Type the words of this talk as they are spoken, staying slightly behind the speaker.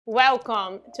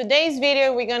Welcome. Today's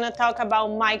video we're gonna talk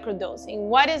about microdosing.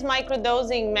 What is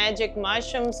microdosing magic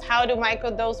mushrooms? How to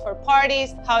microdose for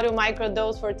parties? How to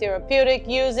microdose for therapeutic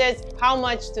uses? How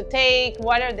much to take?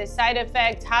 What are the side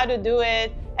effects? How to do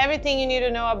it? Everything you need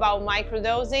to know about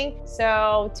microdosing.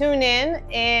 So tune in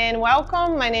and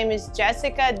welcome. My name is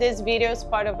Jessica. This video is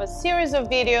part of a series of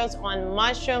videos on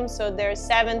mushrooms. So there are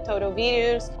 7 total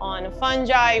videos on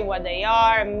fungi, what they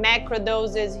are,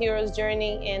 macrodoses, hero's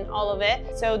journey, and all of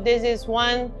it. So this is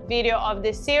one video of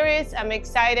this series. I'm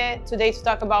excited today to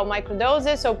talk about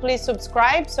microdoses. So please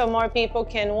subscribe so more people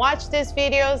can watch these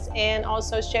videos and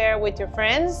also share with your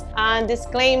friends. And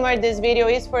disclaimer, this video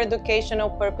is for educational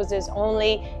purposes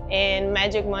only, and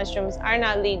magic mushrooms are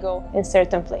not legal in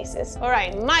certain places. All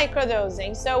right,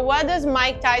 microdosing. So what does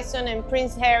Mike Tyson and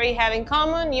Prince Harry have in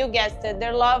common? You guessed it,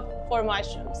 their love for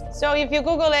mushrooms. So if you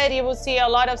Google it, you will see a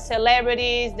lot of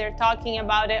celebrities, they're talking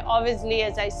about it. Obviously,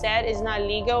 as I said, it's not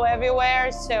legal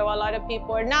everywhere, so a lot of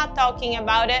people are not talking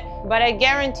about it, but I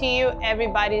guarantee you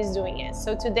everybody is doing it.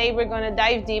 So today we're gonna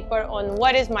dive deeper on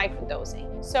what is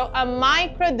microdosing. So a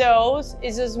microdose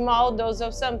is a small dose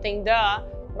of something,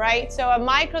 right? So a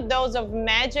microdose of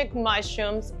magic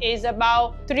mushrooms is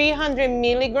about 300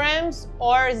 milligrams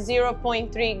or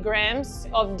 0.3 grams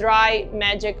of dry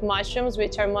magic mushrooms,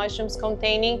 which are mushrooms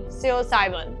containing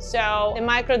psilocybin. So the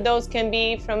microdose can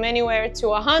be from anywhere to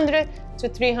 100 to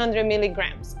 300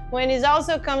 milligrams. When it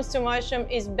also comes to mushroom,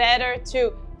 it's better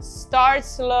to start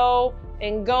slow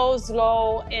and go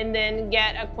slow and then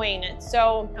get acquainted.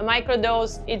 So a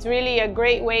microdose, it's really a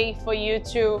great way for you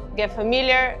to get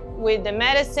familiar with the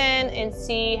medicine and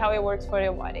see how it works for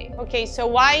your body. Okay, so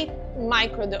why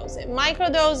microdosing?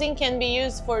 Microdosing can be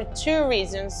used for 2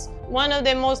 reasons. One of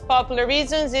the most popular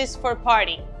reasons is for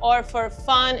party or for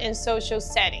fun and social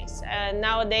settings.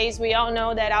 Nowadays, we all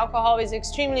know that alcohol is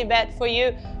extremely bad for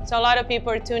you. So a lot of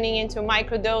people are tuning into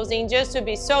microdosing just to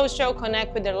be social,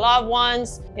 connect with their loved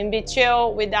ones, and be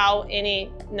chill without any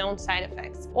known side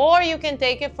effects. Or you can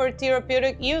take it for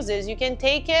therapeutic uses. You can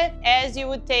take it as you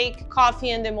would take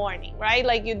coffee in the morning, right?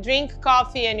 Like you drink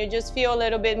coffee and you just feel a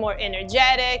little bit more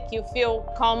energetic, you feel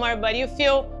calmer, but you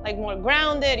feel like more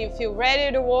grounded, you feel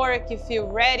ready to work, you feel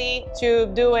ready to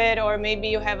do it, or maybe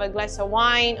you have a glass of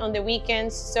wine on the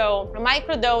weekends. So a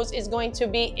microdose is going to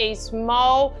be a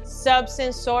small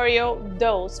subsensorial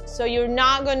dose. So you're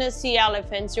not gonna see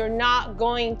elephants, you're not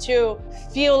going to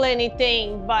feel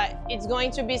anything, but it's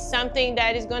going to be something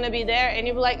that is gonna be there and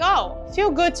you're like, oh, feel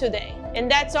good today.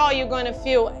 And that's all you're gonna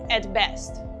feel at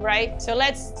best, right? So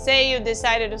let's say you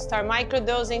decided to start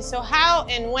microdosing. So how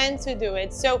and when to do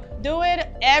it? So do it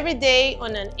every day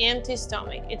on an empty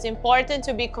stomach. It's important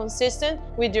to be consistent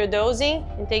with your dosing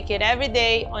and take it every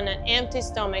day on an empty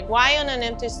stomach. Why on an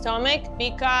empty stomach?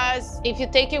 Because if you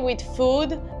take it with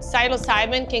food,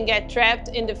 psilocybin can get trapped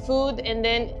in the food and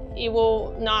then it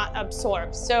will not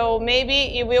absorb. So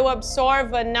maybe it will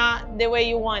absorb, but not the way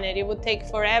you want it. It will take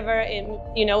forever. And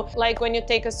you know, like when you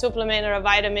take a supplement or a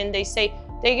vitamin, they say,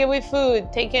 take it with food,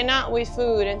 take it not with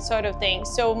food, and sort of thing.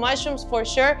 So mushrooms, for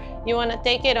sure, you want to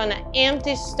take it on an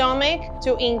empty stomach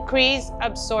to increase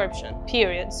absorption,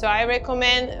 period. So I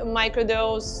recommend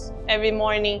microdose every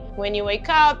morning when you wake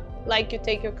up, like you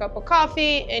take your cup of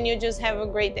coffee and you just have a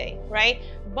great day, right?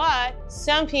 But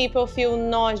some people feel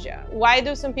nausea. Why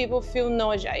do some people feel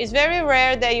nausea? It's very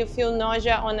rare that you feel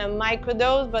nausea on a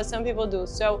microdose, but some people do.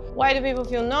 So why do people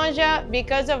feel nausea?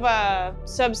 Because of a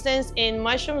substance in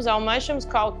mushrooms, all mushrooms,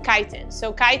 called chitin.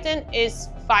 So chitin is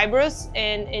fibrous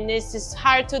and this is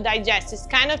hard to digest. It's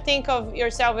kind of think of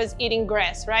yourself as eating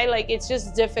grass, right? Like it's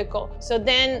just difficult. So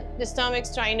then the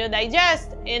stomach's trying to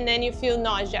digest and then you feel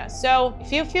nausea. So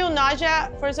if you feel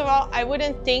nausea, first of all, I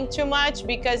wouldn't think too much,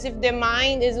 because if the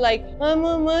mind is like, I'm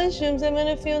on mushrooms, I'm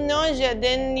gonna feel nausea,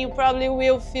 then you probably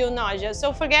will feel nausea.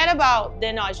 So forget about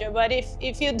the nausea. But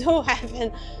if you do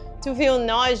happen to feel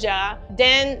nausea,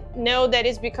 then know that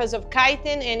it's because of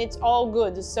chitin and it's all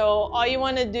good. So all you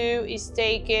want to do is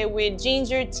take it with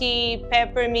ginger tea,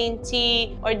 peppermint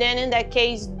tea, or then in that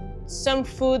case, some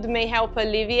food may help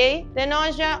alleviate the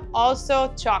nausea.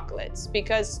 Also chocolates,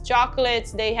 because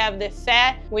chocolates, they have the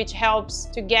fat, which helps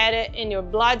to get it in your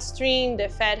bloodstream. The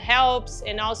fat helps,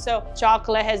 and also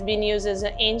chocolate has been used as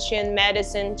an ancient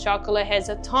medicine. Chocolate has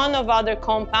a ton of other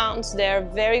compounds that are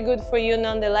very good for you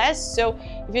nonetheless. So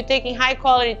if you're taking high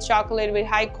quality chocolate with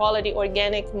high quality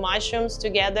organic mushrooms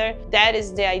together, that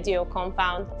is the ideal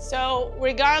compound. So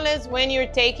regardless when you're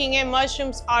taking it,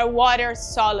 mushrooms are water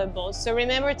soluble. So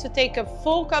remember to take a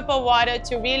full cup of water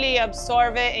to really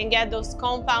absorb it and get those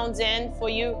compounds in for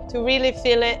you to really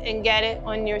feel it and get it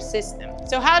on your system.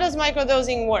 So how does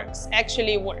microdosing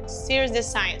actually works? Here's the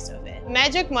science of it.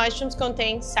 magic mushrooms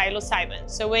contain psilocybin.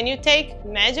 So when you take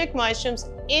magic mushrooms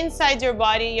inside your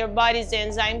body's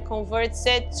enzyme converts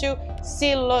it to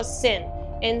psilocin.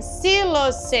 And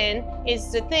psilocin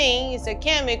is a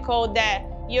chemical that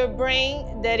your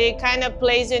brain, that it kind of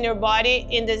plays in your body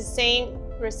in the same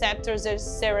receptors as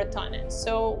serotonin.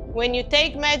 So when you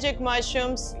take magic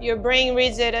mushrooms, your brain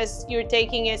reads it as you're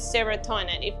taking a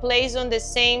serotonin. It plays on the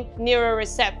same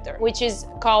neuroreceptor, which is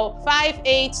called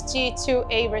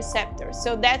 5-HT2A receptor.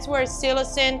 So that's where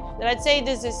psilocin, let's say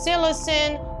this is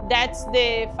psilocin, that's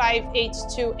the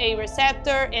 5-H2A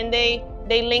receptor, and they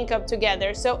link up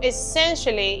together. So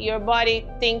essentially, your body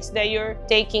thinks that you're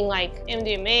taking like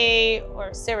MDMA or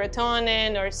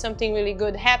serotonin or something really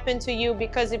good happened to you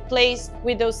because it plays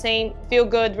with those same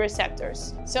feel-good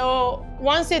receptors. So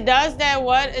once it does that,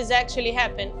 what is actually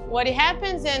happening? What it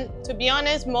happens, and to be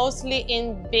honest, mostly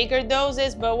in bigger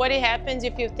doses, but what it happens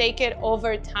if you take it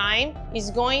over time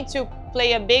is going to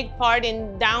play a big part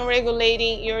in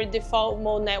down-regulating your default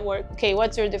mode network. Okay,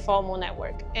 what's your default mode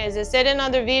network? As I said in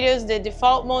other videos, the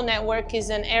default mode network is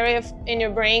an area in your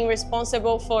brain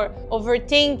responsible for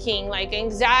overthinking, like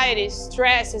anxiety,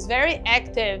 stress. Is very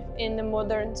active in the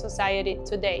modern society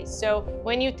today. So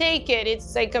when you take it,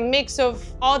 it's like a mix of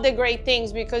all the great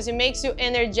things because it makes you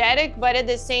energetic, but at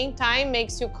the same time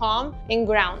makes you calm and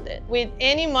grounded. With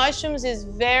any mushrooms, it's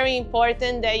very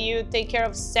important that you take care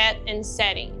of set and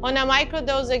setting. On a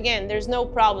microdose, again, there's no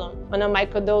problem on a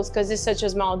microdose because it's such a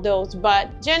small dose,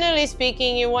 but generally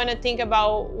speaking, you want to think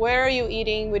about where are you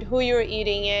eating, with who you're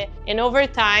eating it, and over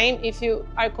time, if you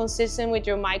are consistent with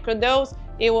your microdose,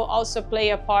 it will also play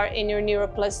a part in your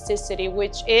neuroplasticity,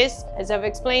 which is, as I've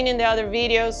explained in the other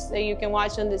videos that you can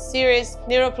watch on this series,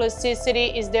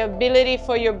 neuroplasticity is the ability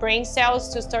for your brain cells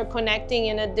to start connecting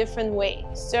in a different way.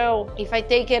 So if I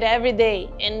take it every day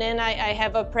and then I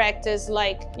have a practice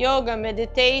like yoga,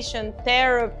 meditation,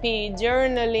 therapy,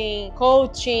 journaling,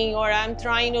 coaching, or I'm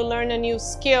trying to learn a new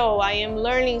skill, I am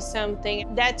learning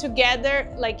something, that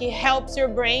together, like it helps your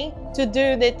brain to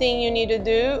do the thing you need to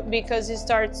do because it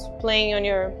starts playing on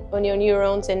your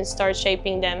neurons and starts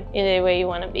shaping them in the way you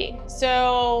want to be.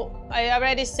 So I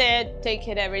already said take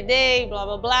it every day, blah,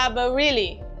 blah, blah, but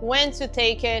really, when to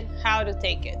take it, how to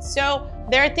take it. So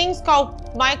there are things called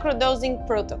microdosing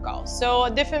protocols. So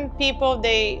different people,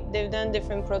 they've done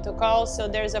different protocols. So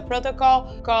there's a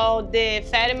protocol called the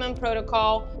Fadiman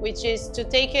protocol, which is to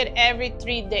take it every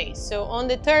 3 days. So on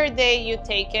the 3rd day you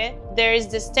take it. There is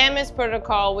the Stamets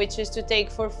protocol, which is to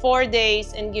take for 4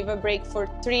 days and give a break for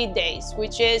 3 days,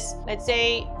 which is, let's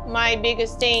say, my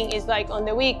biggest thing is like on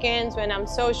the weekends when I'm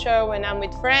social, when I'm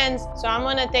with friends. So I'm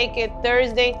gonna take it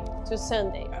Thursday to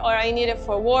Sunday, or I need it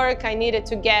for work, I need it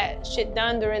to get shit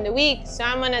done during the week, so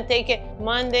I'm gonna take it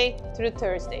Monday through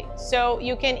Thursday. So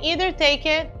you can either take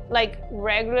it like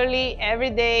regularly every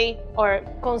day or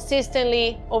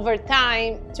consistently over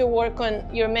time to work on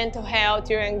your mental health,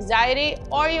 your anxiety,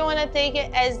 or you want to take it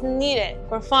as needed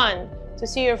for fun, to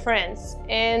see your friends.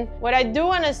 And what I do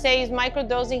want to say is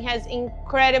microdosing has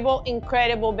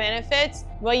incredible benefits,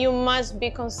 but you must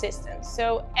be consistent.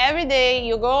 So every day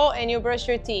you go and you brush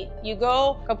your teeth, you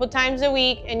go a couple times a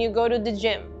week and you go to the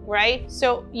gym, right?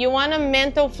 So you want to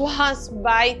mental floss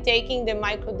by taking the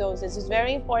microdoses. It's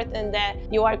very important that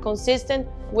you are consistent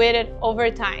with it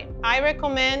over time. I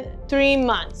recommend 3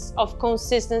 months of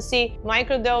consistency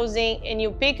microdosing, and you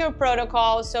pick your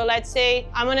protocol. So let's say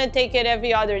I'm gonna take it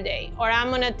every other day, or I'm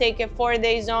gonna take it 4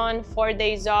 days on, 4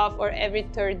 days off, or every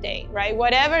 3rd day, right?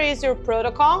 Whatever is your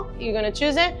protocol, you're gonna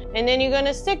choose it and then you're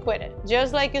gonna stick with it.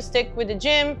 Just like you stick with the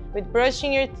gym, with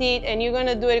brushing your teeth, and you're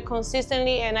gonna do it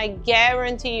consistently, and I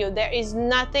guarantee you there is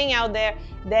nothing out there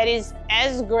that is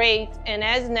as great and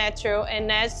as natural and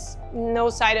as no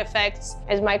side effects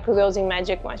as microdosing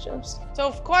magic mushrooms. So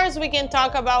of course we can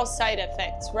talk about side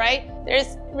effects, right?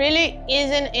 There's really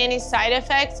isn't any side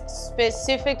effects,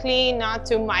 specifically not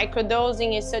to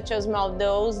microdosing. It's such a small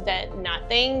dose that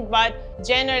nothing, but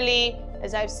generally,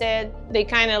 as I've said, they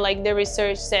kind of like the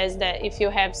research says that if you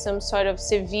have some sort of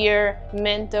severe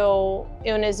mental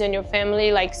illness in your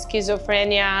family, like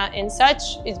schizophrenia and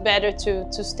such, it's better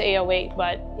to stay away,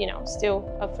 but you know, still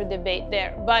up for debate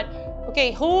there. But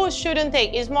okay, who shouldn't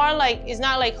take? It's more like, it's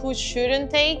not like who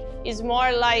shouldn't take, it's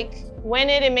more like when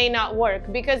it may not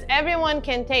work, because everyone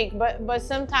can take, but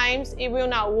sometimes it will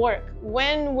not work.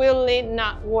 When will it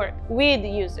not work? Weed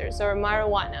users or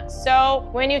marijuana. So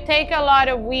when you take a lot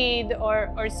of weed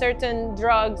or certain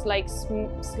drugs like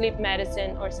sleep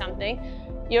medicine or something,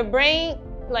 your brain,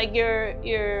 like your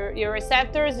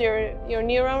receptors, your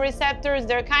neuron receptors,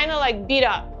 they're kind of like beat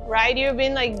up, right? You've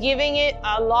been like giving it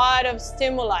a lot of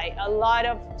stimuli, a lot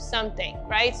of something,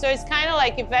 right? So it's kind of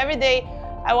like if every day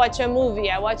I watch a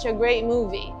movie, I watch a great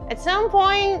movie. At some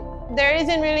point, there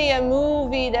isn't really a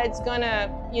movie that's gonna,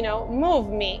 you know, move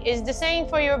me. It's the same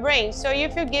for your brain. So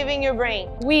if you're giving your brain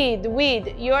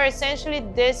weed, you're essentially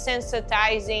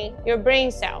desensitizing your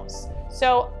brain cells.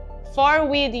 So for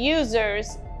weed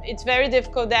users, it's very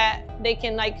difficult that they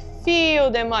can like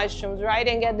feel the mushrooms, right?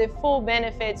 And get the full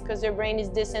benefits because their brain is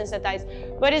desensitized.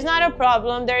 But it's not a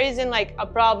problem. There isn't like a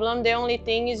problem. The only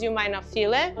thing is you might not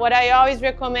feel it. What I always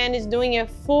recommend is doing a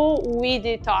full weed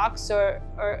detox or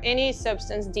any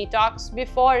substance detox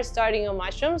before starting on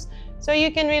mushrooms, so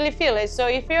you can really feel it. So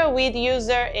if you're a weed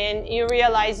user and you're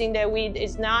realizing that weed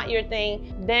is not your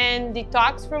thing, then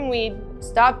detox from weed,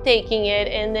 stop taking it,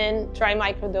 and then try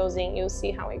microdosing. You'll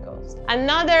see how it goes.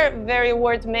 Another very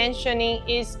worth mentioning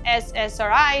is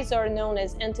SSRIs, or known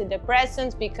as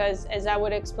antidepressants, because as I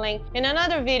would explain in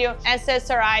another video,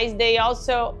 SSRIs, they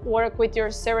also work with your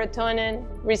serotonin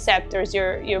receptors,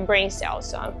 your brain cells.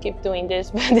 So I'll keep doing this,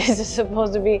 but this is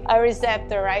supposed to be a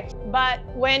receptor, right? But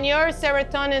when your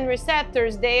serotonin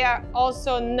receptors, they are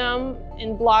also numb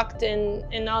and blocked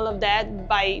and all of that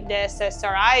by the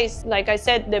SSRIs. Like I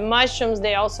said, the mushrooms,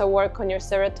 they also work on your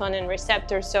serotonin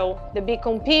receptors, so they be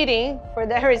competing for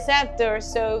that receptor,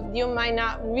 so you might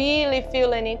not really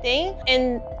feel anything.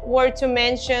 And were to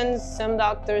mention, some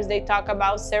doctors, they talk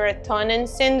about serotonin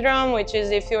syndrome, which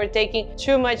is if you're taking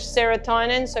too much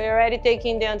serotonin, so you're already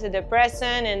taking the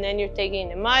antidepressant and then you're taking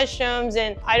the mushrooms,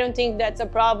 and I don't think that's a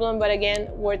problem, but again,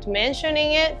 worth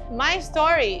mentioning it. My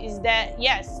story is that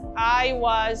yes, I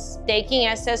was taking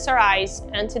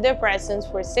SSRIs,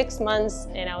 antidepressants, for 6 months,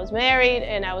 and I was married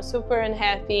and I was super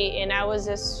unhappy and I was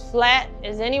as flat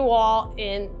as any wall.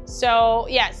 And so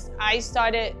yes, I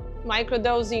started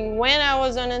microdosing when I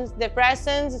was on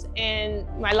antidepressants, and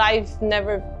my life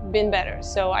never been better.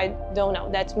 So I don't know,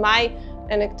 that's my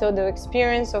anecdotal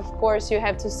experience. Of course, you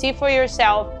have to see for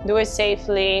yourself, do it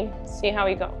safely, see how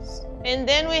it goes. And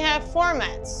then we have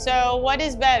formats. So what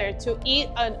is better, to eat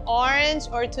an orange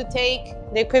or to take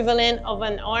the equivalent of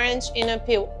an orange in a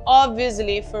pill?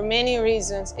 Obviously, for many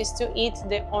reasons, is to eat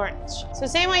the orange. So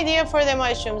same idea for the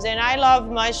mushrooms. And I love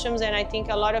mushrooms, and I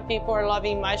think a lot of people are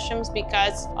loving mushrooms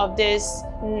because of this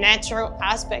natural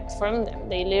aspect from them.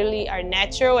 They literally are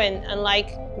natural, and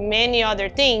unlike many other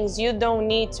things, you don't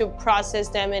need to process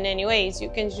them in any ways. You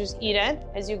can just eat it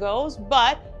as you go.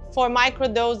 But for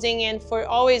microdosing, and for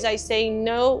always, I say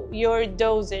know your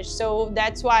dosage. So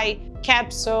that's why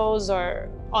capsules or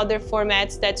other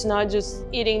formats that's not just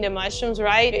eating the mushrooms,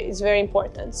 right? It's very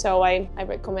important. So I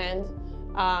recommend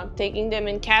taking them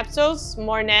in capsules,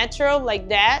 more natural like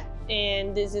that.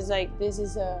 And this is an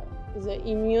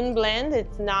immune blend.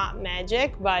 It's not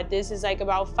magic, but this is like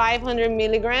about 500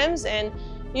 milligrams. And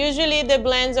usually the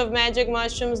blends of magic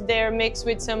mushrooms, they're mixed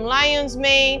with some lion's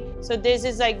mane. So this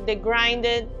is like the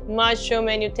grinded mushroom,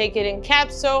 and you take it in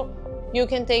capsule. You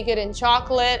can take it in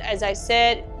chocolate. As I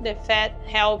said, the fat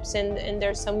helps, and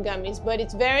there's some gummies. But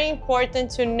it's very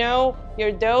important to know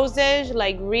your dosage,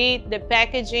 like read the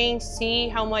packaging, see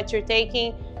how much you're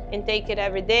taking, and take it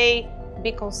every day.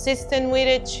 Be consistent with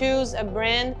it, choose a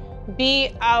brand.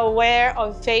 Be aware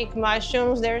of fake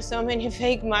mushrooms. There are so many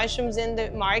fake mushrooms in the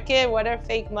market. What are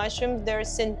fake mushrooms? They're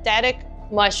synthetic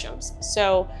mushrooms.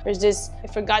 So there's this, I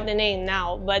forgot the name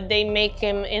now, but they make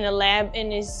them in a lab,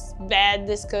 and it's bad,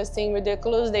 disgusting,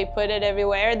 ridiculous. They put it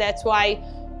everywhere. That's why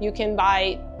you can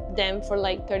buy them for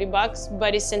like 30 bucks,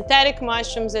 but it's synthetic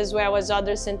mushrooms as well as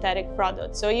other synthetic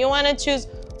products. So you want to choose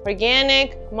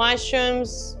organic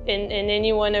mushrooms, and then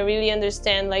you want to really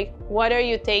understand like what are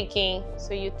you taking,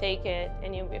 so you take it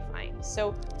and you'll be fine.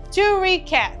 So to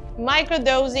recap,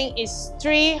 microdosing is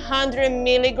 300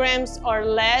 milligrams or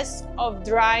less of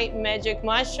dry magic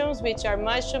mushrooms, which are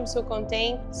mushrooms who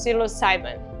contain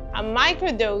psilocybin. A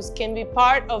microdose can be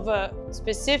part of a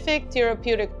specific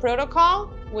therapeutic protocol,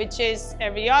 which is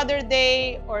every other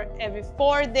day or every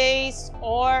 4 days,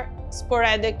 or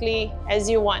sporadically as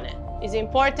you want it. It's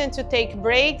important to take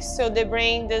breaks so the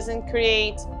brain doesn't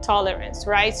create tolerance,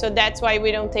 right? So that's why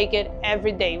we don't take it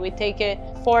every day. We take it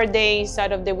 4 days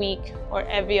out of the week or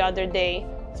every other day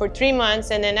for 3 months,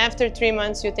 and then after 3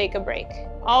 months you take a break.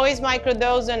 Always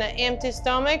microdose on an empty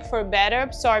stomach for better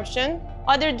absorption.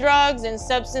 Other drugs and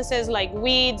substances like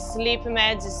weeds, sleep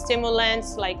meds,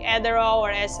 stimulants like Adderall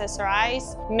or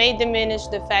SSRIs may diminish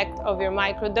the effect of your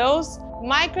microdose.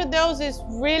 Microdose is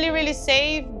really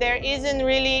safe. There isn't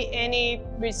really any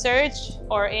research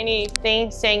or anything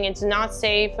saying it's not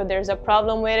safe or there's a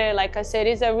problem with it. Like I said,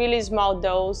 it's a really small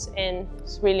dose and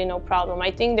it's really no problem. I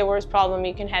think the worst problem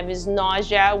you can have is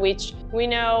nausea, which we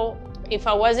know, if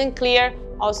I wasn't clear,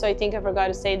 also I think I forgot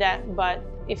to say that, but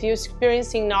if you're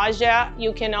experiencing nausea,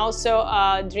 you can also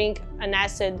drink an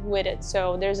acid with it.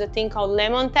 So there's a thing called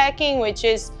lemon tekking, which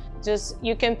is just,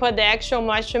 you can put the actual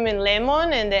mushroom in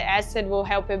lemon and the acid will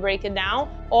help it break it down.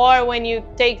 Or when you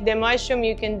take the mushroom,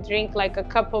 you can drink like a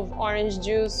cup of orange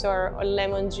juice or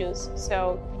lemon juice.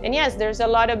 So, and yes, there's a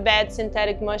lot of bad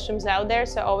synthetic mushrooms out there,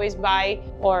 so always buy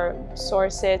or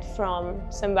source it from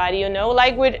somebody you know,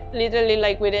 like with, literally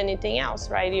like with anything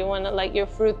else, right? You want like your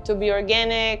fruit to be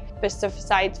organic,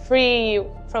 pesticide free,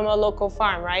 from a local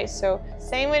farm, right? So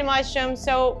same with mushrooms.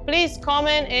 So please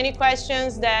comment any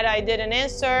questions that I didn't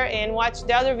answer and watch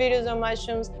the other videos on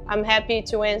mushrooms. I'm happy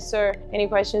to answer any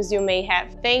questions you may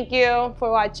have. Thank you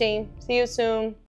for watching. See you soon.